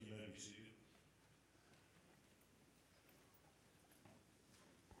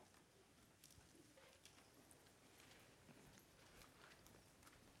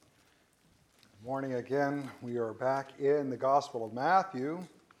Morning again. We are back in the Gospel of Matthew,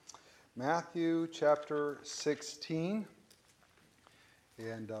 Matthew chapter 16.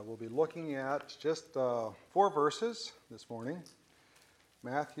 And we'll be looking at just 4 verses this morning.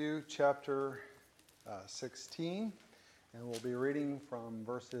 Matthew chapter 16. And we'll be reading from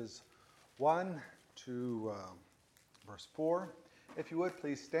verses 1 to verse 4. If you would,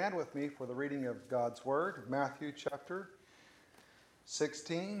 please stand with me for the reading of God's Word. Matthew chapter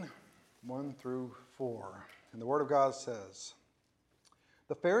 16. 1 through 4. And the Word of God says,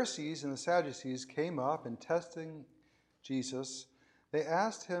 "The Pharisees and the Sadducees came up, and testing Jesus, they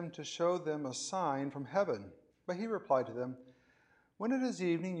asked him to show them a sign from heaven. But he replied to them, 'When it is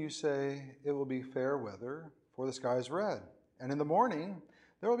evening, you say it will be fair weather, for the sky is red. And in the morning,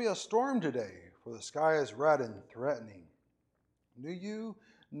 there will be a storm today, for the sky is red and threatening. Do you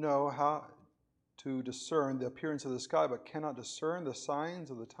know how to discern the appearance of the sky, but cannot discern the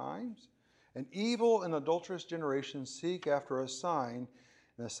signs of the times? An evil and adulterous generation seek after a sign,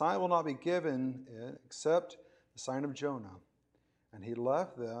 and the sign will not be given it except the sign of Jonah.' And he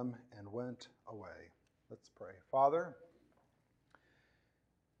left them and went away." Let's pray. Father,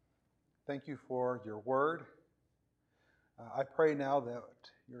 thank you for your word. I pray now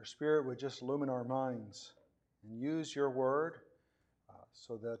that your Spirit would just illumine our minds and use your word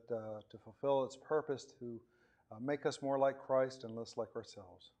so that to fulfill its purpose to make us more like Christ and less like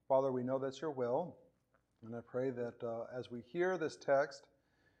ourselves. Father, we know that's your will, and I pray that as we hear this text,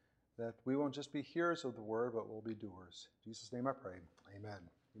 that we won't just be hearers of the word, but we'll be doers. In Jesus' name I pray. Amen.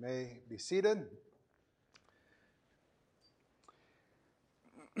 You may be seated.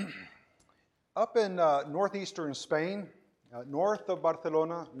 Up in northeastern Spain, north of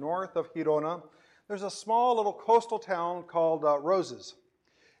Barcelona, north of Girona, there's a small little coastal town called Roses.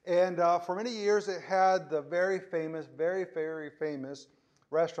 And for many years, it had the very famous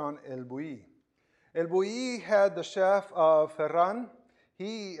restaurant El Bulli. El Bulli had the chef Ferran.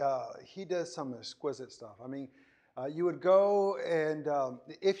 He did some exquisite stuff. I mean, you would go and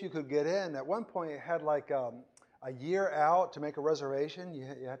if you could get in, at one point it had like a year out to make a reservation. You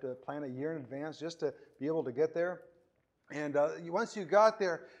had to plan a year in advance just to be able to get there. And once you got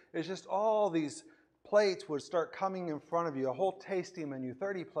there, it's just all these plates would start coming in front of you, a whole tasting menu,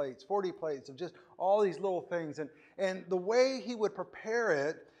 30 plates, 40 plates of just all these little things. And the way he would prepare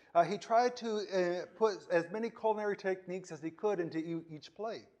it, he tried to put as many culinary techniques as he could into each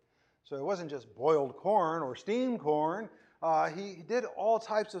plate. So it wasn't just boiled corn or steamed corn. He did all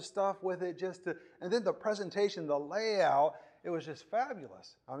types of stuff with it and then the presentation, the layout, it was just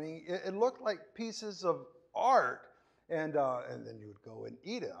fabulous. I mean, it looked like pieces of art. And then you would go and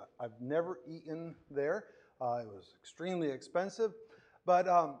eat it. I've never eaten there. It was extremely expensive. But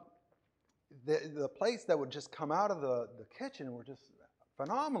the plates that would just come out of the kitchen were just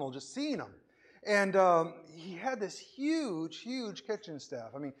phenomenal, just seeing them. And he had this huge kitchen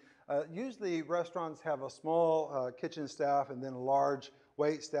staff. I mean, usually restaurants have a small kitchen staff and then a large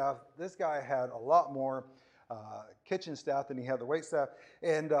wait staff. This guy had a lot more kitchen staff than he had the wait staff.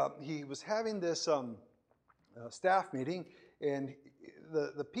 And he was having this staff meeting, and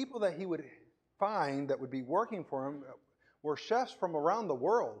the people that he would find that would be working for him were chefs from around the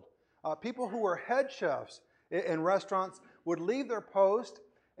world. People who were head chefs in restaurants would leave their post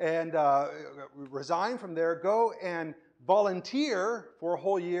and resign from there, go and volunteer for a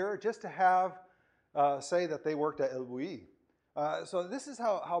whole year just to have say that they worked at El Bulli. So this is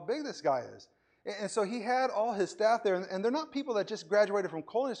how big this guy is. And so he had all his staff there, and they're not people that just graduated from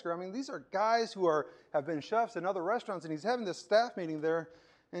culinary school. I mean, these are guys who have been chefs in other restaurants, and he's having this staff meeting there,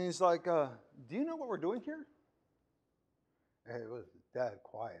 and he's like, "Do you know what we're doing here?" And it was dead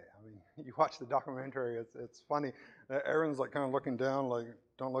quiet. I mean, you watch the documentary, it's funny. Aaron's like kind of looking down, like,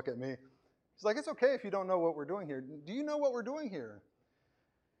 "Don't look at me." He's like, "It's okay if you don't know what we're doing here. Do you know what we're doing here?"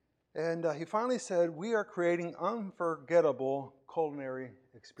 And he finally said, "We are creating unforgettable culinary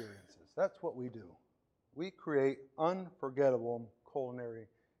experiences." That's what we do. We create unforgettable culinary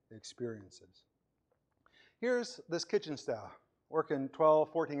experiences. Here's this kitchen staff working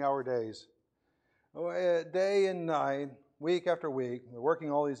 12, 14-hour days. Day and night, week after week, they're working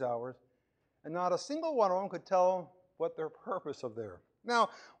all these hours. And not a single one of them could tell what their purpose of there. Now,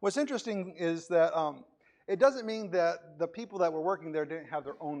 what's interesting is that it doesn't mean that the people that were working there didn't have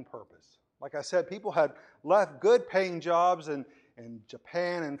their own purpose. Like I said, people had left good paying jobs in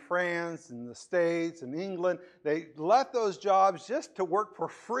Japan and France and the States and England. They left those jobs just to work for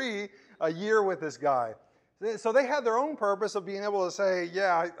free a year with this guy. So they had their own purpose of being able to say,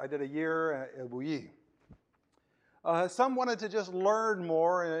 "Yeah, I did a year at El Bulli." Some wanted to just learn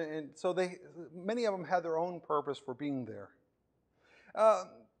more, and so many of them had their own purpose for being there.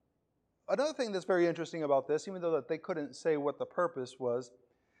 another thing that's very interesting about this, even though that they couldn't say what the purpose was,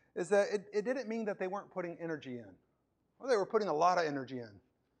 is that it didn't mean that they weren't putting energy in. Well, they were putting a lot of energy in.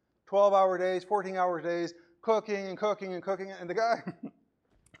 12-hour days, 14-hour days, cooking and cooking and cooking. And the guy,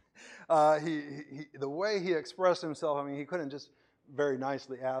 the way he expressed himself, I mean, he couldn't just very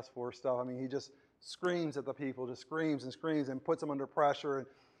nicely ask for stuff. I mean, he just screams at the people, just screams and screams and puts them under pressure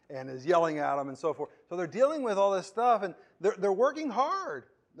and is yelling at them and so forth. So they're dealing with all this stuff, and they're working hard.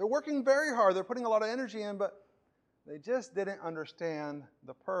 They're working very hard. They're putting a lot of energy in, but they just didn't understand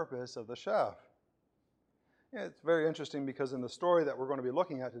the purpose of the chef. Yeah, it's very interesting because in the story that we're going to be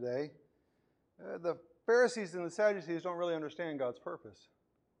looking at today, the Pharisees and the Sadducees don't really understand God's purpose.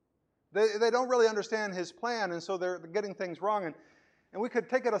 They don't really understand His plan, and so they're getting things wrong. And we could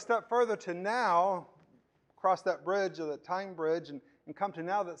take it a step further to now, cross that bridge, or that time bridge, and come to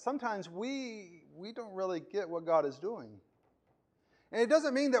now that sometimes we don't really get what God is doing. And it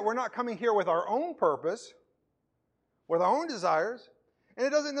doesn't mean that we're not coming here with our own purpose, with our own desires. And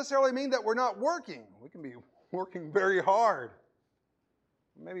it doesn't necessarily mean that we're not working. We can be working very hard.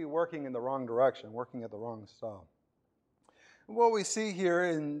 Maybe working in the wrong direction, working at the wrong stuff. What we see here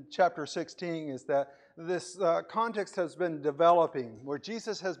in chapter 16 is that this context has been developing, where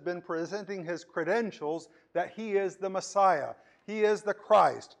Jesus has been presenting His credentials that He is the Messiah. He is the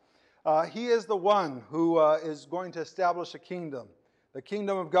Christ. He is the one who is going to establish a kingdom, the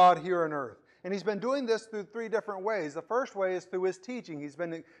kingdom of God here on earth. And He's been doing this through three different ways. The first way is through His teaching. He's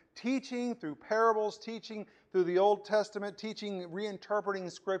been teaching through parables, teaching through the Old Testament, teaching,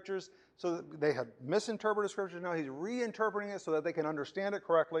 reinterpreting Scriptures. So that they had misinterpreted Scriptures. Now He's reinterpreting it so that they can understand it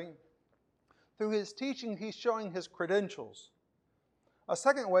correctly. Through His teaching, He's showing His credentials. A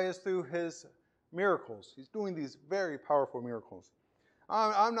second way is through His miracles. He's doing these very powerful miracles.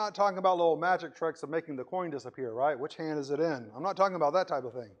 I'm not talking about little magic tricks of making the coin disappear, right? Which hand is it in? I'm not talking about that type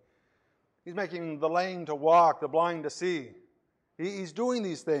of thing. He's making the lame to walk, the blind to see. He's doing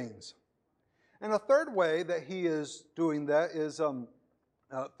these things. And a third way that He is doing that is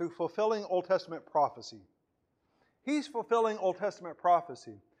through fulfilling Old Testament prophecy. He's fulfilling Old Testament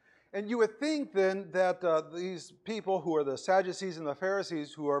prophecy. And you would think then that these people who are the Sadducees and the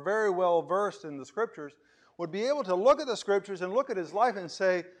Pharisees, who are very well versed in the Scriptures, would be able to look at the Scriptures and look at His life and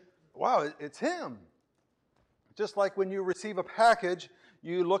say, wow, it's Him. Just like when you receive a package,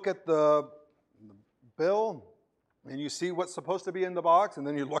 you look at the bill and you see what's supposed to be in the box, and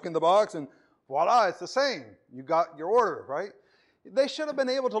then you look in the box and voila, it's the same. You got your order, right? They should have been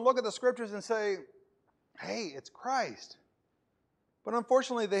able to look at the Scriptures and say, hey, it's Christ. But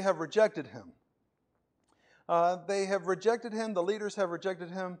unfortunately, they have rejected Him. They have rejected Him, the leaders have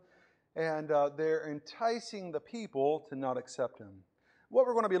rejected Him, and they're enticing the people to not accept Him. What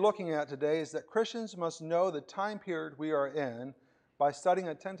we're going to be looking at today is that Christians must know the time period we are in by studying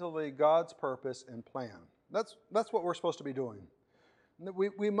attentively God's purpose and plan. That's what we're supposed to be doing.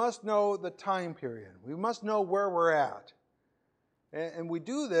 We must know the time period. We must know where we're at. And we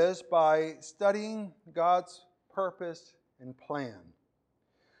do this by studying God's purpose and plan.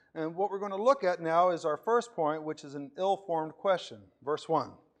 And what we're going to look at now is our first point, which is an ill-formed question. Verse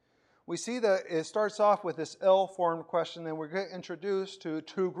 1. We see that it starts off with this ill-formed question, and we're going to introduce to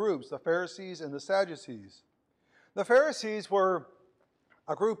two groups, the Pharisees and the Sadducees. The Pharisees were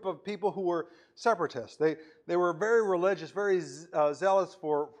a group of people who were separatists. They were very religious, very zealous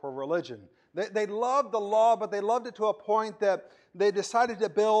for religion. They loved the law, but they loved it to a point that they decided to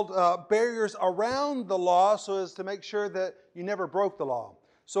build barriers around the law so as to make sure that you never broke the law.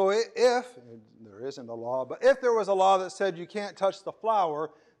 So if, there isn't a law, but if there was a law that said you can't touch the flower,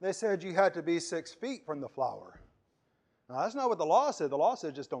 they said you had to be 6 feet from the flower. Now, that's not what the law said. The law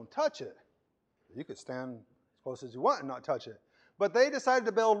said just don't touch it. You could stand as close as you want and not touch it. But they decided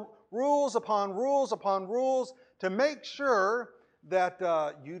to build rules upon rules upon rules to make sure that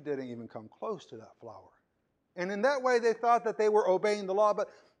you didn't even come close to that flower. And in that way, they thought that they were obeying the law. But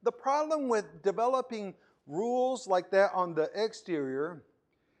the problem with developing rules like that on the exterior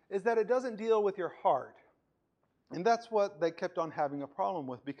is that it doesn't deal with your heart. And that's what they kept on having a problem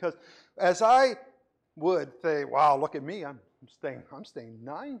with. Because as I would say, wow, look at me, I'm staying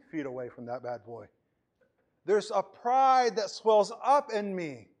 9 feet away from that bad boy. There's a pride that swells up in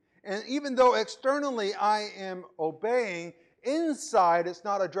me. And even though externally I am obeying, inside it's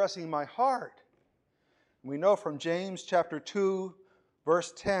not addressing my heart. We know from James chapter 2,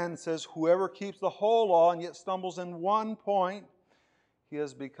 verse 10 says, whoever keeps the whole law and yet stumbles in one point, he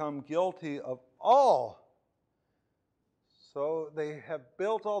has become guilty of all. So they have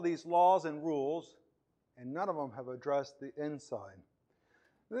built all these laws and rules, and none of them have addressed the inside.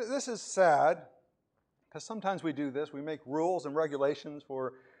 This is sad, because sometimes we do this. We make rules and regulations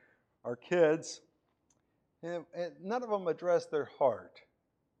for our kids, and none of them address their heart.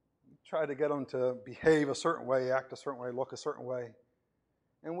 Try to get them to behave a certain way, act a certain way, look a certain way.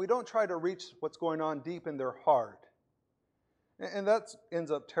 And we don't try to reach what's going on deep in their heart. And that ends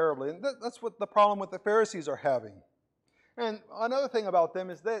up terribly. And that's what the problem with the Pharisees are having. And another thing about them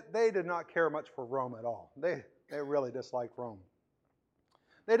is that they did not care much for Rome at all. They really disliked Rome.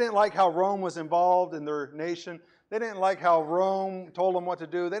 They didn't like how Rome was involved in their nation. They didn't like how Rome told them what to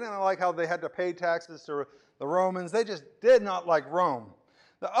do. They didn't like how they had to pay taxes to the Romans. They just did not like Rome.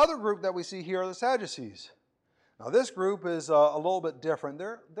 The other group that we see here are the Sadducees. Now, this group is a little bit different.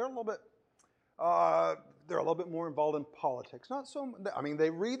 They're a little bit more involved in politics. Not so. I mean,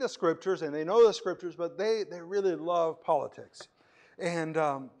 they read the scriptures and they know the scriptures, but they really love politics, and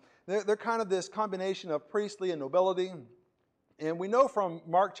they're kind of this combination of priestly and nobility. And we know from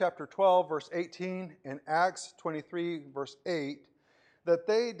Mark chapter 12, verse 18, and Acts 23, verse 8, that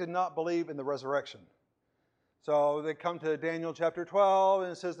they did not believe in the resurrection. So they come to Daniel chapter 12,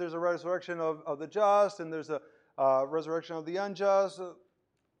 and it says there's a resurrection of the just, and there's a resurrection of the unjust.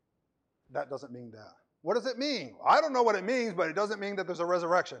 That doesn't mean that. What does it mean? I don't know what it means, but it doesn't mean that there's a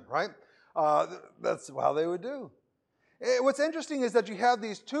resurrection, right? That's how they would do. What's interesting is that you have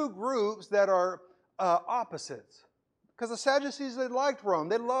these two groups that are opposites. Because the Sadducees, they liked Rome.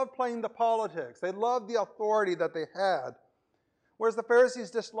 They loved playing the politics. They loved the authority that they had. Whereas the Pharisees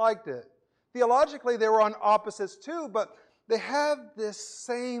disliked it. Theologically, they were on opposites too, but they have this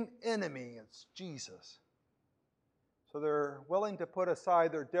same enemy. It's Jesus. So they're willing to put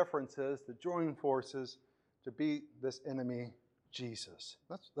aside their differences, to join forces to beat this enemy, Jesus.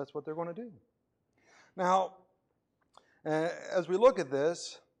 That's what they're going to do. Now, as we look at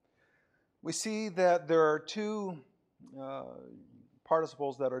this, we see that there are two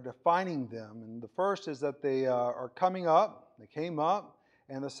participles that are defining them. And the first is that they are coming up, they came up,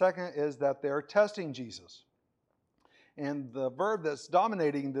 and the second is that they're testing Jesus. And the verb that's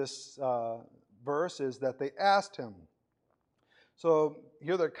dominating this verse is that they asked him. So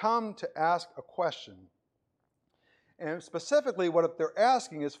here they come to ask a question. And specifically what they're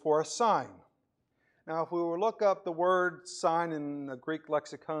asking is for a sign. Now if we were to look up the word sign in the Greek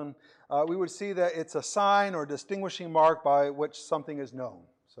lexicon, we would see that it's a sign or distinguishing mark by which something is known.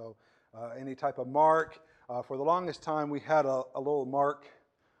 So any type of mark. For the longest time we had a little mark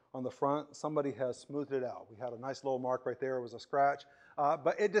on the front. Somebody has smoothed it out. We had a nice little mark right there. It was a scratch.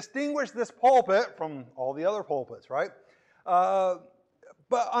 But it distinguished this pulpit from all the other pulpits, right?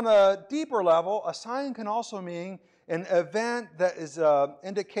 But on a deeper level, a sign can also mean an event that is an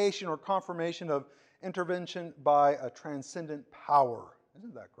indication or confirmation of intervention by a transcendent power.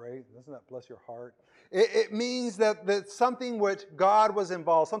 Isn't that great? Doesn't that bless your heart? It means that something which God was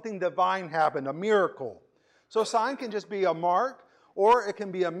involved, something divine happened, a miracle. So a sign can just be a mark, or it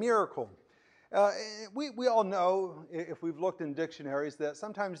can be a miracle. We all know, if we've looked in dictionaries, that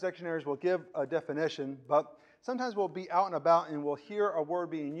sometimes dictionaries will give a definition, but sometimes we'll be out and about and we'll hear a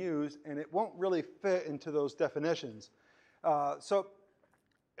word being used and it won't really fit into those definitions. So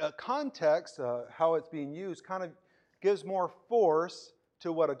context, how it's being used, kind of gives more force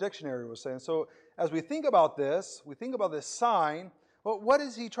to what a dictionary was saying. So as we think about this sign, well, what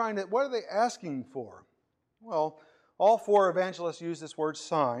are they asking for? Well, all four evangelists use this word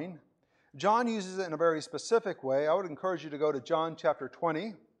sign. John uses it in a very specific way. I would encourage you to go to John chapter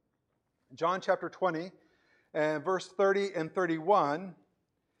 20. John chapter 20 and verse 30 and 31.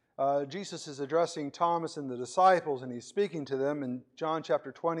 Jesus is addressing Thomas and the disciples, and he's speaking to them. In John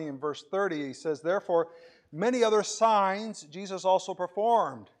chapter 20 and verse 30, he says, "Therefore, many other signs Jesus also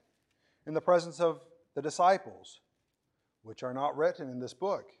performed in the presence of the disciples, which are not written in this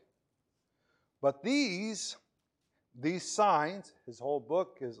book. But these signs," his whole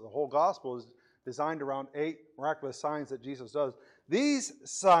book, the whole gospel is designed around 8 miraculous signs that Jesus does. "These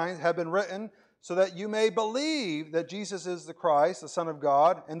signs have been written so that you may believe that Jesus is the Christ, the Son of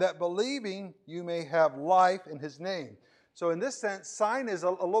God, and that believing you may have life in his name." So in this sense, sign is a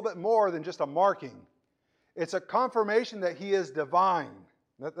little bit more than just a marking. It's a confirmation that he is divine.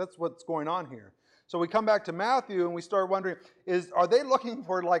 That's what's going on here. So we come back to Matthew and we start wondering, are they looking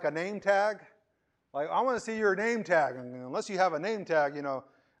for like a name tag? Like, I want to see your name tag. And unless you have a name tag,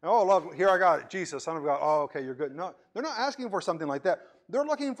 oh, love, here I got it, Jesus, Son of God. Oh, okay, you're good. No, they're not asking for something like that. They're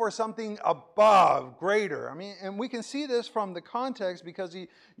looking for something above, greater. I mean, and we can see this from the context because he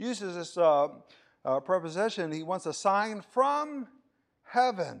uses this preposition. He wants a sign from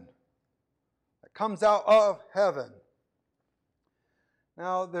heaven that comes out of heaven.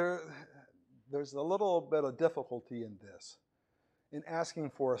 Now, there's a little bit of difficulty in this, in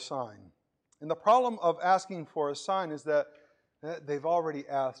asking for a sign. And the problem of asking for a sign is that They've already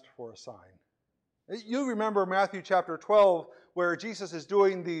asked for a sign. You remember Matthew chapter 12, where Jesus is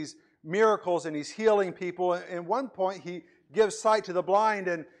doing these miracles and he's healing people. At one point, he gives sight to the blind,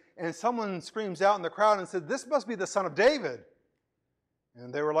 and someone screams out in the crowd and said, "This must be the Son of David."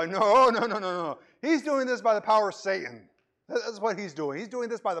 And they were like, no. He's doing this by the power of Satan. That's what he's doing. He's doing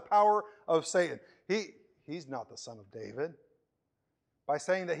this by the power of Satan. He's not the Son of David. By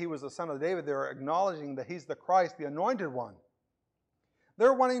saying that he was the Son of David, they're acknowledging that he's the Christ, the Anointed One.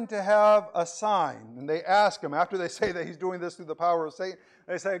 They're wanting to have a sign. And they ask him, after they say that he's doing this through the power of Satan,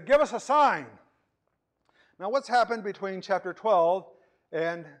 they say, "Give us a sign." Now, what's happened between chapter 12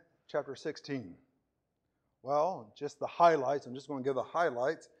 and chapter 16? Well, just the highlights. I'm just going to give the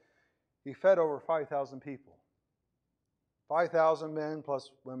highlights. He fed over 5,000 people. 5,000 men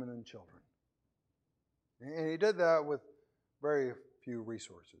plus women and children. And he did that with very few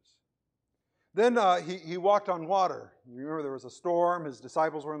resources. Then he walked on water. You remember there was a storm. His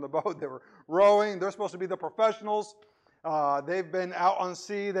disciples were in the boat. They were rowing. They're supposed to be the professionals. They've been out on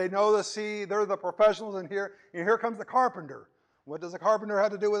sea. They know the sea. They're the professionals. And here comes the carpenter. What does a carpenter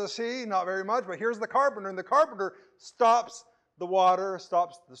have to do with the sea? Not very much, but here's the carpenter. And the carpenter stops the water,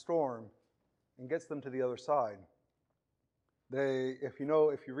 stops the storm, and gets them to the other side. If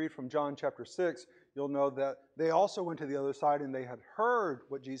you read from John chapter 6, you'll know that they also went to the other side and they had heard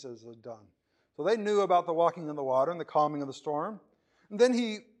what Jesus had done. So they knew about the walking in the water and the calming of the storm. And then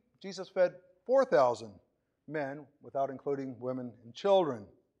Jesus fed 4,000 men, without including women and children.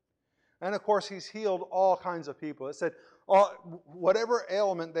 And of course, he's healed all kinds of people. It said, whatever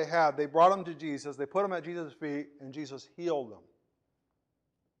ailment they had, they brought them to Jesus, they put them at Jesus' feet, and Jesus healed them.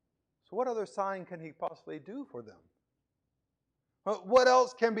 So what other sign can he possibly do for them? What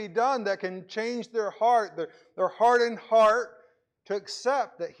else can be done that can change their heart, their hardened heart, to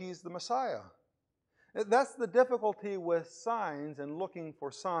accept that he's the Messiah? That's the difficulty with signs and looking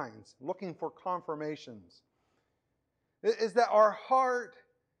for signs, looking for confirmations, is that our heart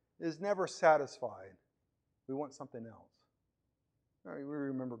is never satisfied. We want something else. We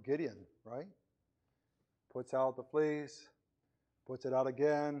remember Gideon, right? Puts out the fleece, puts it out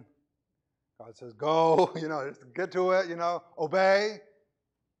again. God says, "Go, just get to it, obey."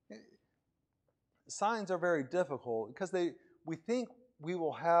 Signs are very difficult because we think we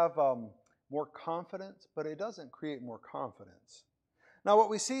will have more confidence, but it doesn't create more confidence. Now, what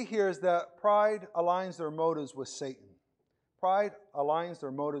we see here is that pride aligns their motives with Satan. Pride aligns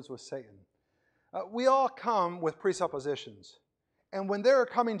their motives with Satan. We all come with presuppositions. And when they're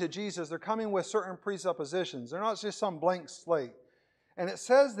coming to Jesus, they're coming with certain presuppositions. They're not just some blank slate. And it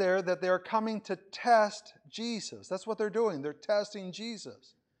says there that they're coming to test Jesus. That's what they're doing. They're testing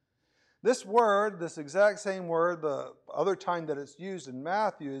Jesus. This word, this exact same word, the other time that it's used in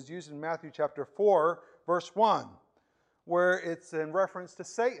Matthew, is used in Matthew chapter 4, verse 1, where it's in reference to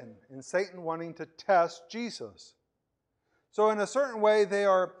Satan, and Satan wanting to test Jesus. So in a certain way,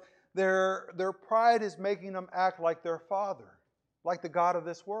 their pride is making them act like their father, like the God of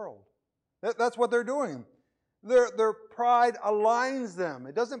this world. That's what they're doing. Their pride aligns them.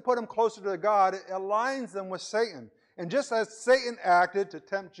 It doesn't put them closer to God. It aligns them with Satan. And just as Satan acted to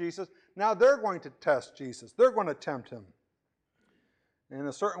tempt Jesus, now they're going to test Jesus. They're going to tempt him. In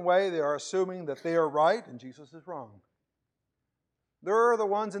a certain way, they are assuming that they are right and Jesus is wrong. They're the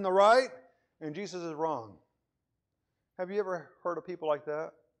ones in the right and Jesus is wrong. Have you ever heard of people like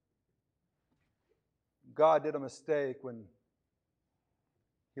that? God did a mistake when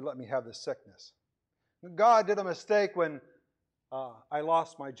he let me have this sickness. God did a mistake when I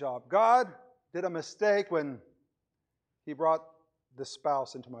lost my job. God did a mistake when he brought this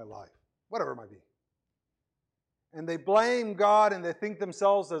spouse into my life. Whatever it might be. And they blame God and they think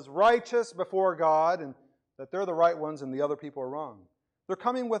themselves as righteous before God and that they're the right ones and the other people are wrong. They're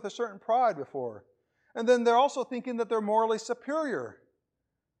coming with a certain pride before. And then they're also thinking that they're morally superior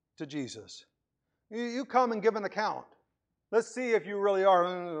to Jesus. You come and give an account. Let's see if you really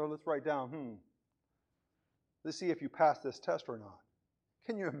are. Let's write down. Let's see if you pass this test or not.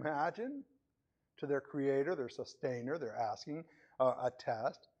 Can you imagine? To their creator, their sustainer, they're asking a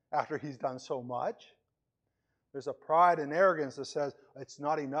test after he's done so much. There's a pride and arrogance that says, it's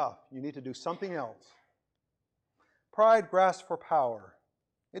not enough. You need to do something else. Pride grasps for power.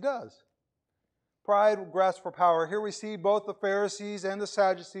 It does. Pride grasps for power. Here we see both the Pharisees and the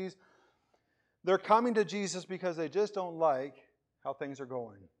Sadducees. They're coming to Jesus because they just don't like how things are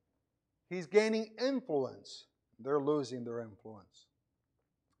going. He's gaining influence. They're losing their influence.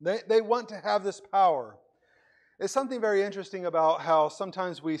 They want to have this power. It's something very interesting about how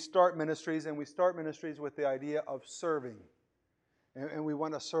sometimes we start ministries, and we start ministries with the idea of serving. And we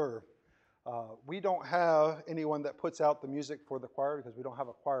want to serve. We don't have anyone that puts out the music for the choir because we don't have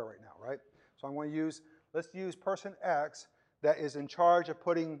a choir right now, right? So I'm going to let's use person X that is in charge of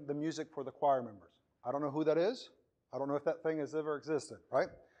putting the music for the choir members. I don't know who that is. I don't know if that thing has ever existed, right?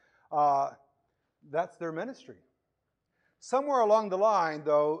 That's their ministry. Somewhere along the line,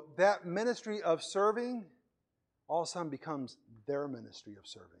 though, that ministry of serving all of a sudden becomes their ministry of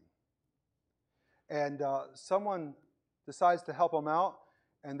serving. And someone decides to help them out,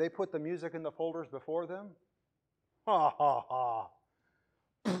 and they put the music in the folders before them. Ha, ha, ha.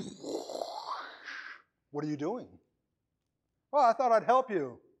 What are you doing? Well, I thought I'd help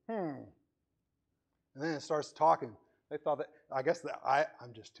you. And then it starts talking. They thought that, I guess that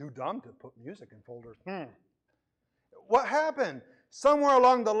I'm just too dumb to put music in folders. What happened? Somewhere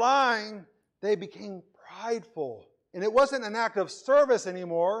along the line, they became prideful. And it wasn't an act of service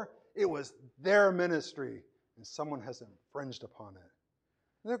anymore. It was their ministry. And someone has infringed upon it.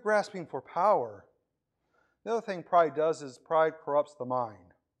 They're grasping for power. The other thing pride does is pride corrupts the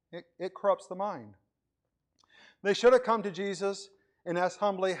mind. It corrupts the mind. They should have come to Jesus and asked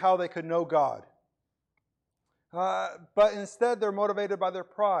humbly how they could know God. But instead, they're motivated by their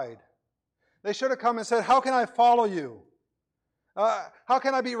pride. They should have come and said, how can I follow you? How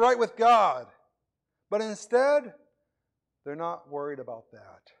can I be right with God? But instead, they're not worried about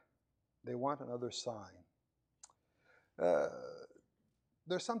that. They want another sign.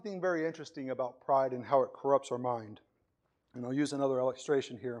 There's something very interesting about pride and how it corrupts our mind. And I'll use another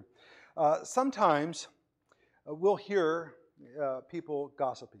illustration here. Sometimes we'll hear people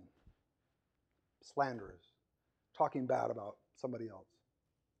gossiping, slanderous, talking bad about somebody else.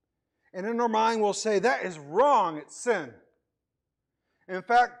 And in our mind we'll say, that is wrong, it's sin. In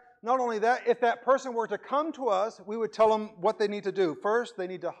fact, not only that, if that person were to come to us, we would tell them what they need to do. First, they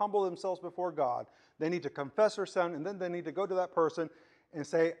need to humble themselves before God. They need to confess their sin, and then they need to go to that person and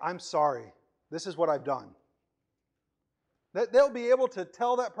say, I'm sorry, this is what I've done. They'll be able to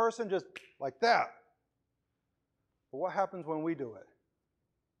tell that person just like that. But what happens when we do it?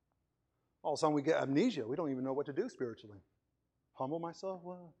 All of a sudden we get amnesia. We don't even know what to do spiritually. Humble myself?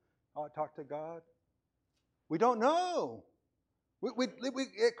 Well, I'll talk to God. We don't know.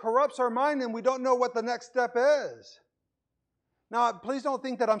 It corrupts our mind and we don't know what the next step is. Now, please don't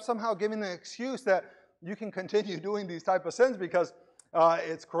think that I'm somehow giving an excuse that you can continue doing these type of sins because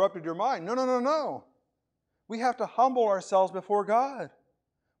it's corrupted your mind. No. We have to humble ourselves before God.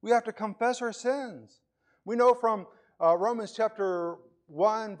 We have to confess our sins. We know from Romans chapter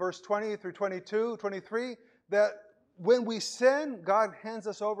 1, verse 20 through 22, 23, that when we sin, God hands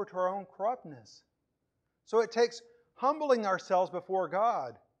us over to our own corruptness. So it takes humbling ourselves before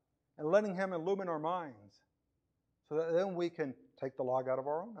God and letting Him illumine our minds so that then we can take the log out of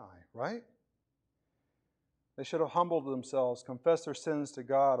our own eye, right? They should have humbled themselves, confessed their sins to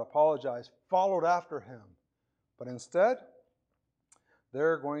God, apologized, followed after Him. But instead,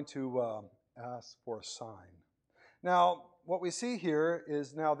 they're going to ask for a sign. Now, what we see here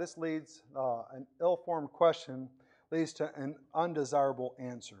is now this leads, an ill-formed question leads to an undesirable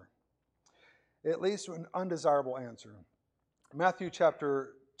answer. It leads to an undesirable answer. Matthew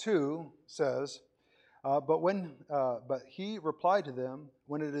chapter 2 says, but he replied to them,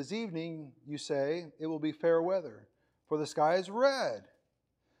 when it is evening, you say, it will be fair weather, for the sky is red.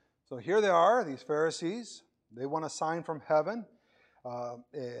 So here they are, these Pharisees. They want a sign from heaven.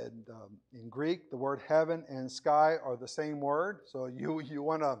 In Greek, the word heaven and sky are the same word. So you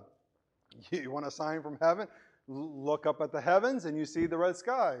want a sign from heaven? Look up at the heavens and you see the red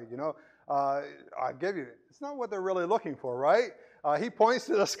sky. I give you. It's not what they're really looking for, right? He points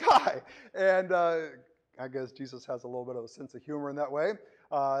to the sky, and I guess Jesus has a little bit of a sense of humor in that way.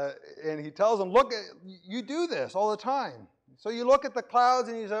 And he tells them, "Look, you do this all the time. So you look at the clouds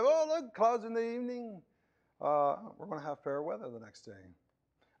and you say, oh, look, clouds in the evening. We're going to have fair weather the next day."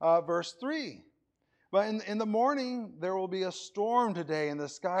 Verse 3, but in the morning there will be a storm today, and the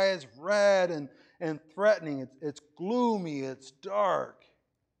sky is red and threatening. It's gloomy, it's dark.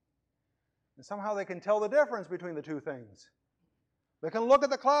 And somehow they can tell the difference between the two things. They can look at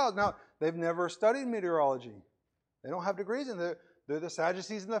the clouds. Now, they've never studied meteorology. They don't have degrees in it. They're the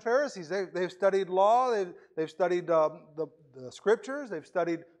Sadducees and the Pharisees. They've studied law. They've studied the scriptures. They've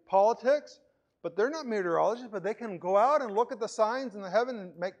studied politics. But they're not meteorologists, but they can go out and look at the signs in the heaven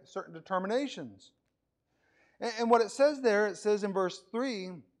and make certain determinations. And what it says there, it says in verse 3,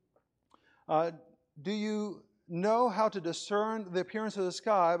 do you know how to discern the appearance of the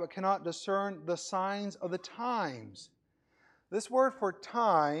sky, but cannot discern the signs of the times? This word for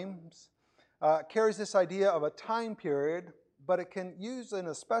times carries this idea of a time period, but it can use in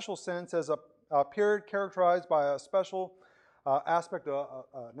a special sense as a period characterized by a special an aspect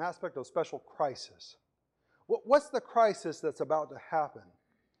of special crisis. What's the crisis that's about to happen?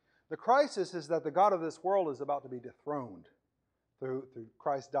 The crisis is that the God of this world is about to be dethroned through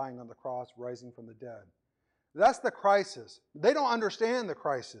Christ dying on the cross, rising from the dead. That's the crisis. They don't understand the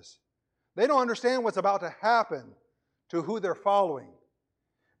crisis. They don't understand what's about to happen to who they're following.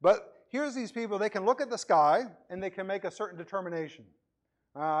 But here's these people, they can look at the sky and they can make a certain determination.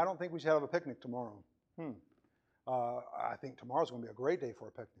 I don't think we should have a picnic tomorrow. I think tomorrow's going to be a great day for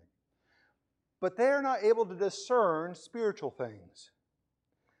a picnic. But they're not able to discern spiritual things.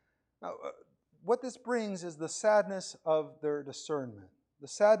 Now, what this brings is the sadness of their discernment. The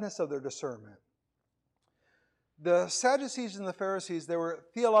sadness of their discernment. The Sadducees and the Pharisees, they were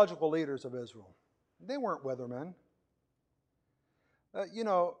theological leaders of Israel. They weren't weathermen.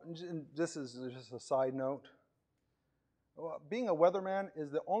 This is just a side note. Being a weatherman is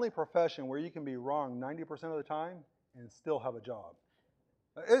the only profession where you can be wrong 90% of the time and still have a job.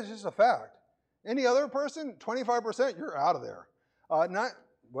 It's just a fact. Any other person, 25%, you're out of there. Not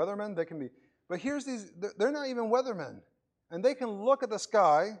weathermen, they can be. But here's these, they're not even weathermen. And they can look at the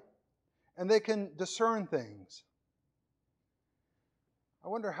sky and they can discern things. I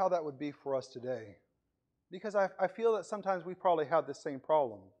wonder how that would be for us today. Because I feel that sometimes we probably have the same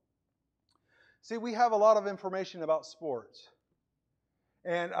problem. See, we have a lot of information about sports.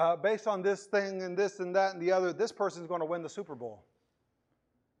 And based on this thing and this and that and the other, this person's going to win the Super Bowl.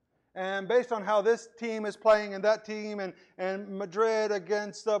 And based on how this team is playing and that team and Madrid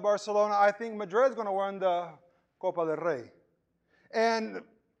against Barcelona, I think Madrid's going to win the Copa del Rey. And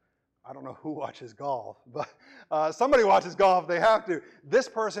I don't know who watches golf, but somebody watches golf, they have to. This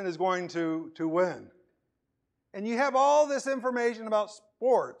person is going to win. And you have all this information about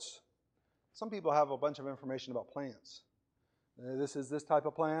sports. Some people have a bunch of information about plants. This is this type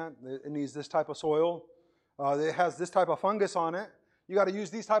of plant. It needs this type of soil. It has this type of fungus on it. You got to use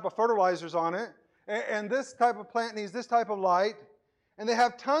these type of fertilizers on it. And this type of plant needs this type of light. And they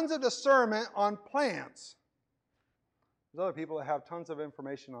have tons of discernment on plants. There's other people that have tons of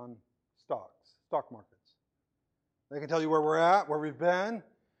information on stock markets. They can tell you where we're at, where we've been,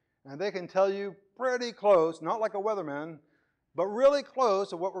 and they can tell you pretty close, not like a weatherman, but really close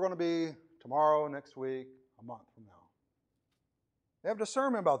to what we're going to be tomorrow, next week, a month from now. They have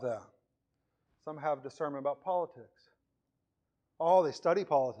discernment about that. Some have discernment about politics. Oh, they study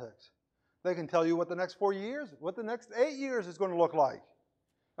politics. They can tell you what the next 4 years, what the next 8 years is going to look like.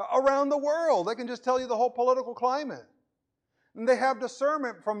 Around the world, they can just tell you the whole political climate. And they have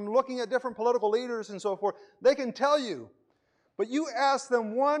discernment from looking at different political leaders and so forth. They can tell you. But you ask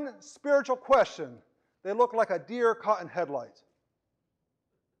them one spiritual question, they look like a deer caught in headlights.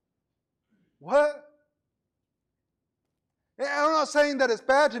 What? I'm not saying that it's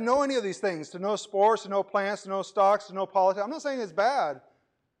bad to know any of these things, to know sports, to know plants, to know stocks, to know politics. I'm not saying it's bad.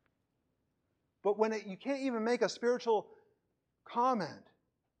 But when you can't even make a spiritual comment,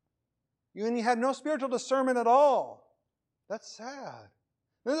 and you have no spiritual discernment at all, that's sad.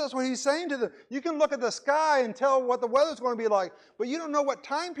 And that's what he's saying to them. You can look at the sky and tell what the weather's going to be like, but you don't know what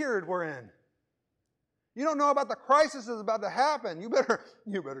time period we're in. You don't know about the crisis that's about to happen. You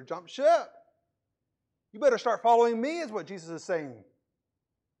better jump ship. You better start following me, is what Jesus is saying.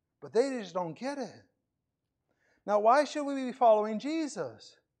 But they just don't get it. Now, why should we be following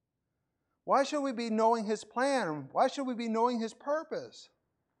Jesus? Why should we be knowing His plan? Why should we be knowing His purpose?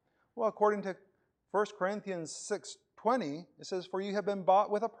 Well, according to 1 Corinthians 6:20, it says, "For you have been bought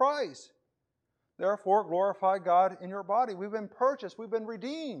with a price. Therefore, glorify God in your body." We've been purchased. We've been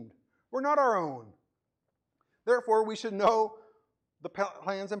redeemed. We're not our own. Therefore, we should know the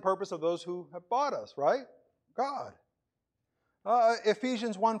plans and purpose of those who have bought us, right? God.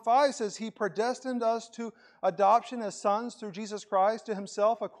 Ephesians 1:5 says, "He predestined us to adoption as sons through Jesus Christ to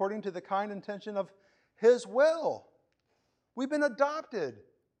Himself according to the kind intention of His will." We've been adopted.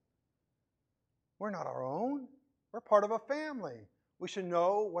 We're not our own. We're part of a family. We should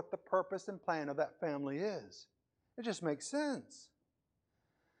know what the purpose and plan of that family is. It just makes sense.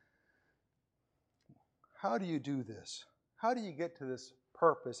 How do you do this? How do you get to this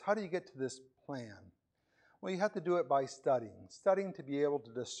purpose? How do you get to this plan? Well, you have to do it by studying to be able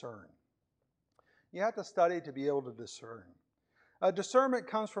to discern. You have to study to be able to discern. Discernment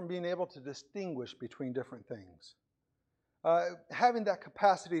comes from being able to distinguish between different things. Having that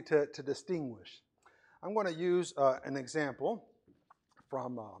capacity to distinguish. I'm going to use an example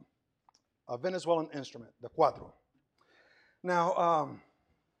from a Venezuelan instrument, the cuatro. Now,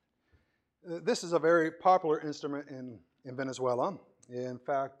 this is a very popular instrument in Venezuela. In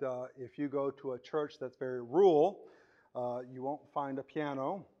fact, if you go to a church that's very rural, you won't find a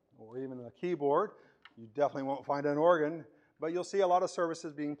piano or even a keyboard. You definitely won't find an organ. but you'll see a lot of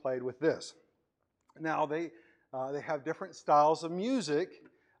services being played with this. Now, they have different styles of music,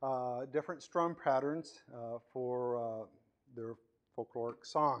 different strum patterns for their folkloric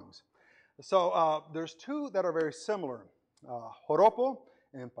songs. So there's two that are very similar, joropo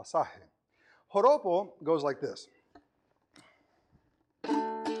and pasaje. Joropo goes like this.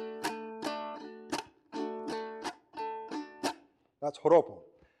 That's joropo.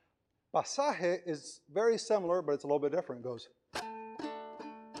 Pasaje is very similar, but it's a little bit different. It goes. Do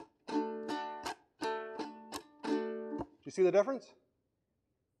you see the difference?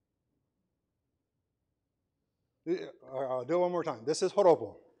 I'll do it one more time. This is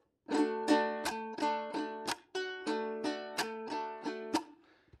joropo.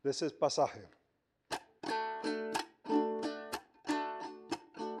 This is pasaje.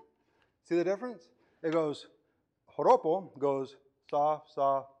 See the difference? It goes, joropo goes soft,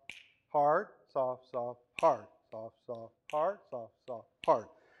 soft, hard, soft, soft, hard, soft, soft, hard, soft, soft, hard.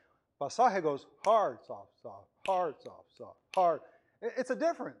 Pasaje goes hard, soft, soft, hard, soft, soft, hard. It's a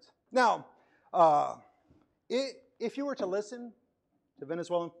difference. Now, if you were to listen to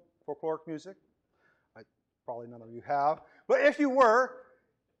Venezuelan folkloric music, probably none of you have, but if you were,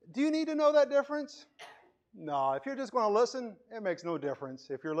 do you need to know that difference? No, if you're just going to listen, it makes no difference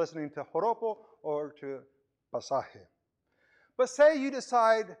if you're listening to joropo or to pasaje. But say you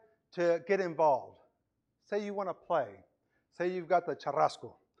decide to get involved. Say you want to play. Say you've got the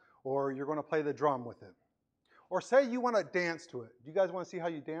charrasco, or you're going to play the drum with it. Or say you want to dance to it. Do you guys want to see how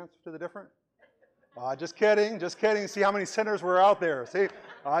you dance to the different? Just kidding, just kidding. See how many sinners were out there. See,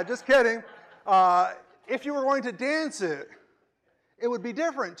 just kidding. If you were going to dance it, it would be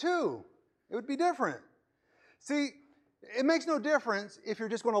different too. It would be different. See, it makes no difference if you're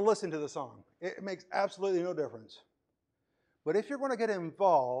just going to listen to the song. It makes absolutely no difference. But if you're going to get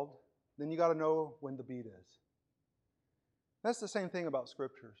involved, then you got to know when the beat is. That's the same thing about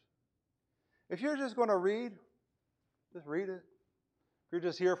scriptures. If you're just going to read, just read it. If you're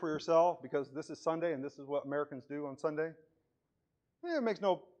just here for yourself because this is Sunday and this is what Americans do on Sunday, it makes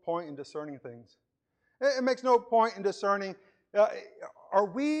no point in discerning things. It makes no point in discerning, are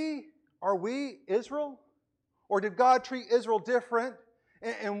we Israel? Or did God treat Israel different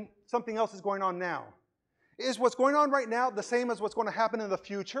and something else is going on now? Is what's going on right now the same as what's going to happen in the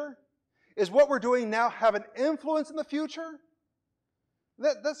future? Is what we're doing now have an influence in the future?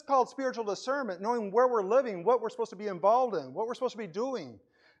 That's called spiritual discernment, knowing where we're living, what we're supposed to be involved in, what we're supposed to be doing.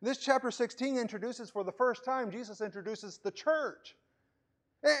 This chapter 16 introduces, for the first time, Jesus introduces the church.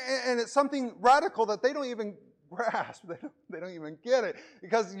 And it's something radical that they don't even grasp. They don't even get it.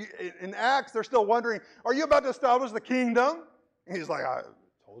 Because in Acts, they're still wondering, are you about to establish the kingdom? And he's like, I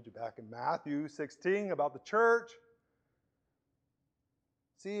told you back in Matthew 16 about the church.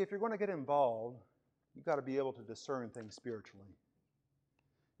 See, if you're going to get involved, you've got to be able to discern things spiritually.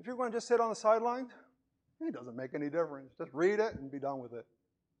 If you're going to just sit on the sidelines, it doesn't make any difference. Just read it and be done with it.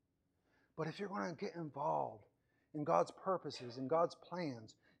 But if you're going to get involved in God's purposes and God's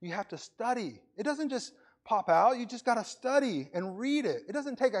plans, you have to study. It doesn't just pop out. You just got to study and read it. It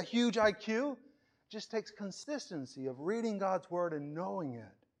doesn't take a huge IQ. It just takes consistency of reading God's Word and knowing it.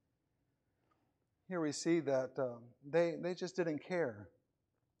 Here we see that they just didn't care.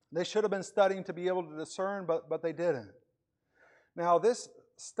 They should have been studying to be able to discern, but they didn't. Now, this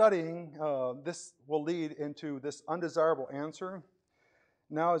studying, this will lead into this undesirable answer.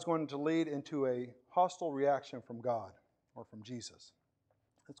 Now is going to lead into a hostile reaction from God or from Jesus.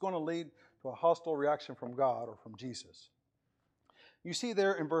 It's going to lead to a hostile reaction from God or from Jesus. You see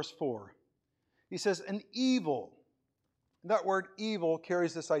there in verse 4, he says, an evil. That word evil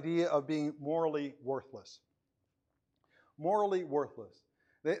carries this idea of being morally worthless. Morally worthless.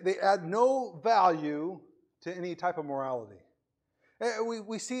 They add no value to any type of morality.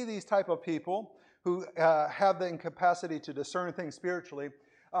 We see these type of people who have the incapacity to discern things spiritually.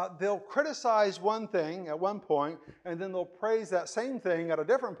 They'll criticize one thing at one point, and then they'll praise that same thing at a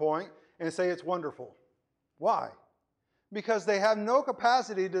different point and say it's wonderful. Why? Because they have no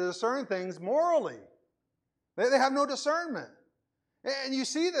capacity to discern things morally. They have no discernment. And you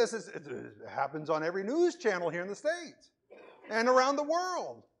see this, it happens on every news channel here in the States and around the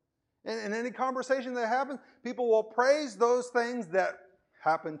world. In any conversation that happens, people will praise those things that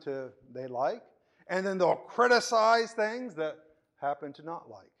they like, and then they'll criticize things that happen to not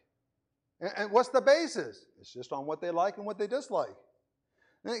like. And what's the basis? It's just on what they like and what they dislike.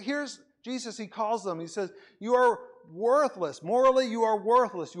 And here's Jesus, he calls them, he says, you are worthless. Morally, you are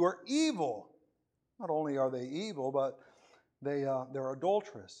worthless. You are evil. Not only are they evil, but they're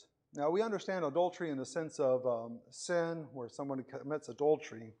adulterous. Now, we understand adultery in the sense of sin, where someone commits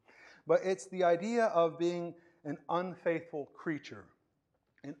adultery. But it's the idea of being an unfaithful creature.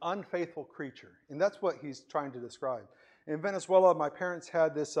 An unfaithful creature. And that's what he's trying to describe. In Venezuela, my parents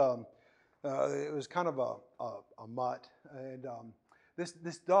had this, it was kind of a mutt. And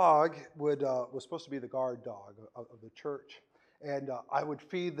this dog was supposed to be the guard dog of the church. And I would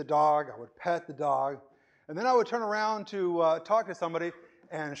feed the dog, I would pet the dog. And then I would turn around to talk to somebody,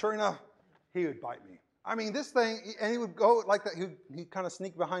 and sure enough, he would bite me. I mean, this thing, and he would go like that. He'd kind of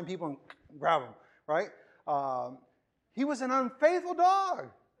sneak behind people and grab them, right? He was an unfaithful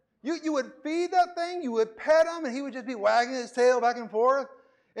dog. You would feed that thing, you would pet him, and he would just be wagging his tail back and forth,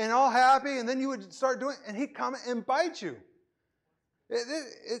 and all happy, and then you would start doing, and he'd come and bite you.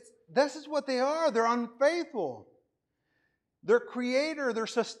 This is what they are. They're unfaithful. Their creator, their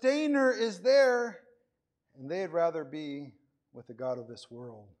sustainer is there, and they'd rather be with the God of this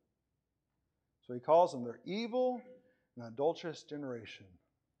world. So he calls them their evil and adulterous generation.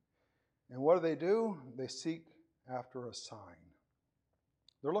 And what do? They seek after a sign.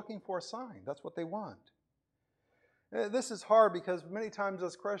 They're looking for a sign. That's what they want. This is hard because many times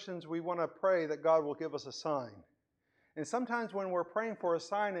as Christians we want to pray that God will give us a sign. And sometimes when we're praying for a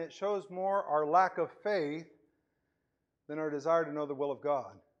sign, it shows more our lack of faith than our desire to know the will of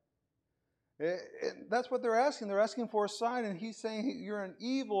God. That's what they're asking. They're asking for a sign, and he's saying you're an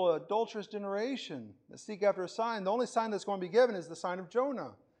evil, adulterous generation that seek after a sign. The only sign that's going to be given is the sign of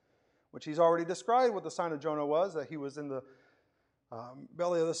Jonah, which he's already described what the sign of Jonah was, that he was in the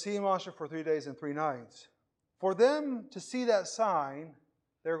belly of the sea monster for 3 days and 3 nights. For them to see that sign,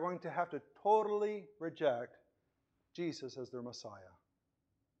 they're going to have to totally reject Jesus as their Messiah.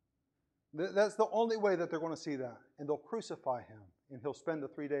 That's the only way that they're going to see that. And they'll crucify him, and he'll spend the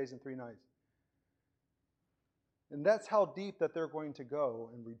 3 days and 3 nights. And that's how deep that they're going to go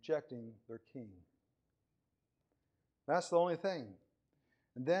in rejecting their king. That's the only thing.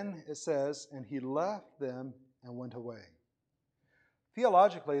 And then it says, and he left them and went away.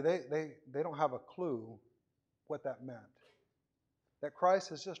 Theologically, they don't have a clue what that meant. That Christ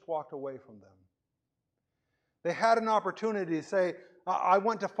has just walked away from them. They had an opportunity to say, I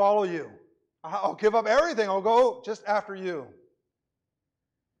want to follow you. I'll give up everything. I'll go just after you.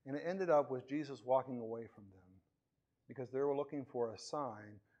 And it ended up with Jesus walking away from them because they were looking for a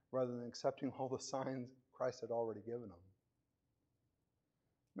sign rather than accepting all the signs Christ had already given them.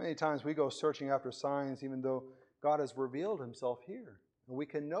 Many times we go searching after signs even though God has revealed himself here. And we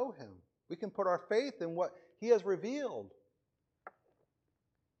can know him. We can put our faith in what he has revealed.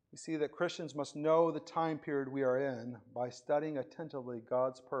 We see that Christians must know the time period we are in by studying attentively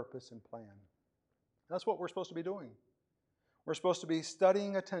God's purpose and plan. That's what we're supposed to be doing. We're supposed to be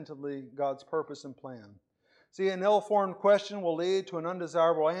studying attentively God's purpose and plan. See, an ill-formed question will lead to an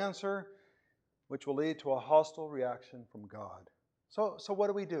undesirable answer, which will lead to a hostile reaction from God. So what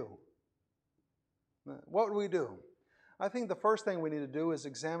do we do? What do we do? I think the first thing we need to do is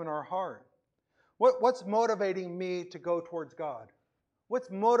examine our heart. What's motivating me to go towards God? What's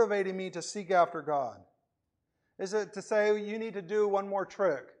motivating me to seek after God? Is it to say, you need to do one more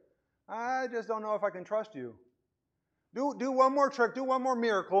trick? I just don't know if I can trust you. Do one more trick, do one more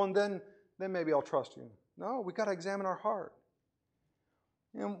miracle, and then maybe I'll trust you. No, we got to examine our heart.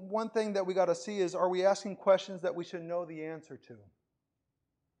 And one thing that we got to see is, are we asking questions that we should know the answer to?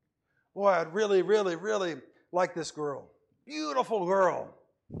 Boy, I'd really, really, really like this girl. Beautiful girl.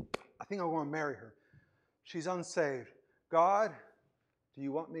 I think I'm going to marry her. She's unsaved. God, do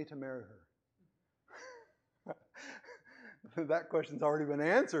you want me to marry her? That question's already been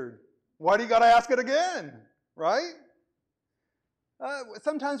answered. Why do you got to ask it again? Right?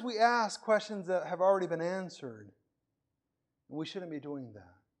 Sometimes we ask questions that have already been answered. And we shouldn't be doing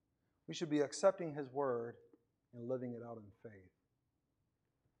that. We should be accepting his word and living it out in faith.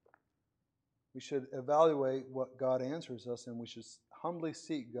 We should evaluate what God answers us, and we should humbly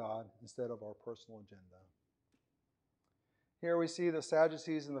seek God instead of our personal agenda. Here we see the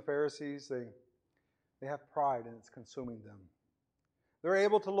Sadducees and the Pharisees, they have pride and it's consuming them. They're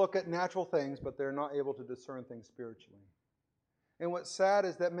able to look at natural things, but they're not able to discern things spiritually. And what's sad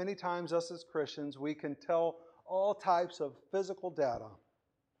is that many times us as Christians, we can tell all types of physical data,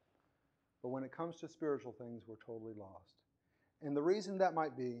 but when it comes to spiritual things, we're totally lost. And the reason that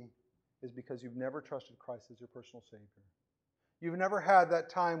might be is because you've never trusted Christ as your personal Savior. You've never had that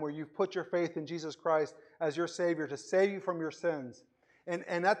time where you've put your faith in Jesus Christ as your Savior to save you from your sins. And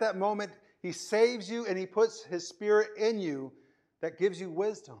at that moment, he saves you and he puts his Spirit in you that gives you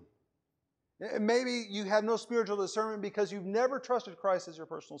wisdom. And maybe you have no spiritual discernment because you've never trusted Christ as your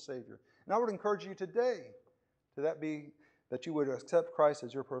personal Savior. And I would encourage you today that you would accept Christ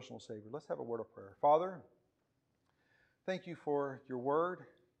as your personal Savior. Let's have a word of prayer. Father, thank you for your word.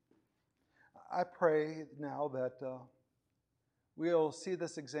 I pray now that we'll see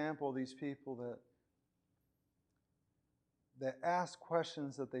this example of these people that ask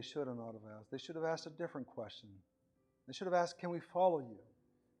questions that they should have not have asked. They should have asked a different question. They should have asked, can we follow you?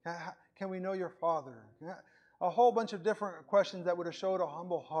 Can we know your Father? A whole bunch of different questions that would have showed a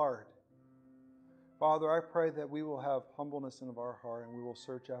humble heart. Father, I pray that we will have humbleness in our heart and we will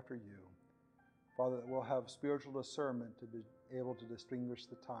search after you. Father, that we'll have spiritual discernment to be able to distinguish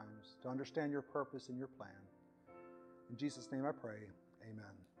the times, to understand your purpose and your plan. In Jesus' name I pray,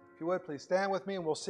 amen. If you would, please stand with me and we'll sing.